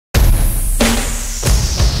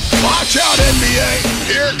NBA,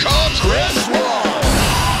 here comes Chris Wall.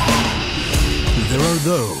 There are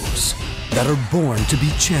those that are born to be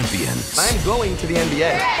champions. I'm going to the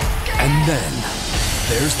NBA. And then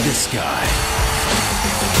there's this guy.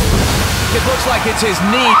 It looks like it's his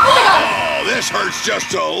knee. Oh, this hurts just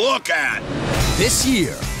to look at. This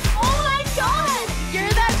year. Oh my God! You're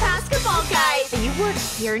that basketball guy. You work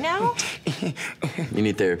here now? You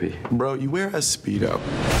need therapy. Bro, you wear a Speedo.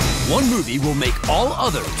 One movie will make all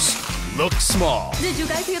others look small. Did you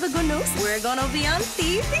guys hear the good news? We're gonna be on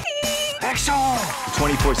TV.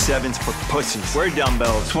 24/7's for pussies. We're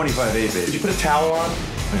dumbbells. 25/8, baby. Did you put a towel on?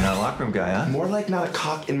 You're not a locker room guy, huh? More like not a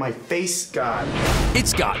cock in my face guy.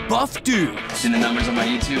 It's got buff dudes. Seen the numbers on my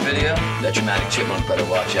YouTube video? That dramatic chipmunk better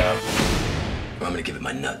watch out. Or I'm gonna give it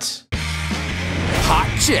my nuts. Hot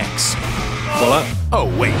chicks. Voila. Oh,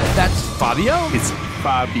 wait, that's Fabio? It's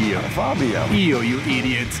Fabio. Fabio. Io, you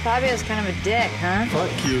idiot. Fabio's kind of a dick, huh?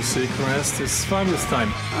 Fuck you, Seacrest. It's Fabio's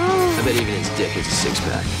time. I bet even his dick is a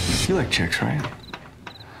six-pack. You like chicks, right?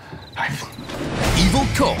 Evil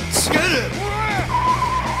cults. Get it!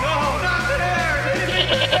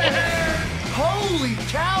 Holy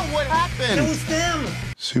cow, what happened? It was them.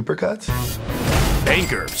 Supercuts?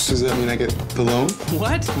 Bankers. Does that mean I get the loan?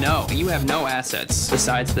 What? No, you have no assets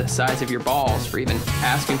besides the size of your balls for even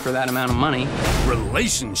asking for that amount of money.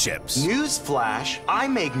 Relationships. Newsflash, I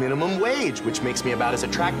make minimum wage, which makes me about as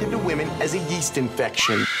attractive to women as a yeast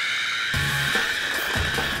infection.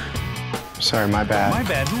 Sorry, my bad. My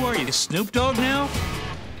bad. Who are you, Snoop Dogg now?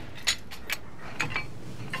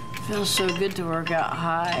 Feels so good to work out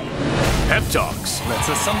high. Pep talks. Let's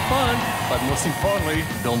have some fun. But most importantly,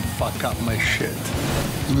 don't fuck up my shit.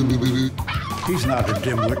 He's not a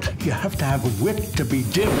dimwit. You have to have a wit to be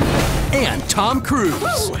dim. And Tom Cruise.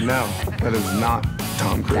 No, that is not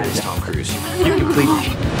Tom Cruise. That is Tom Cruise. You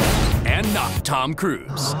completely. And not Tom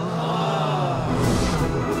Cruise.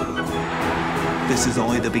 This is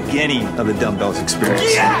only the beginning of the Dumbbells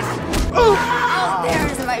experience. Oh,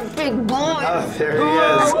 there's my big boy. Oh, there he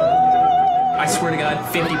is. I swear to God,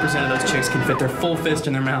 50% of those chicks can fit their full fist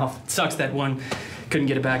in their mouth. It sucks that one couldn't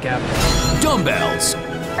get it back out. Dumbbells.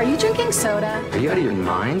 Are you drinking soda? Are you out of your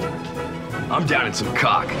mind? I'm down in some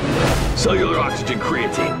cock. Cellular oxygen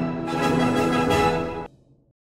creatine.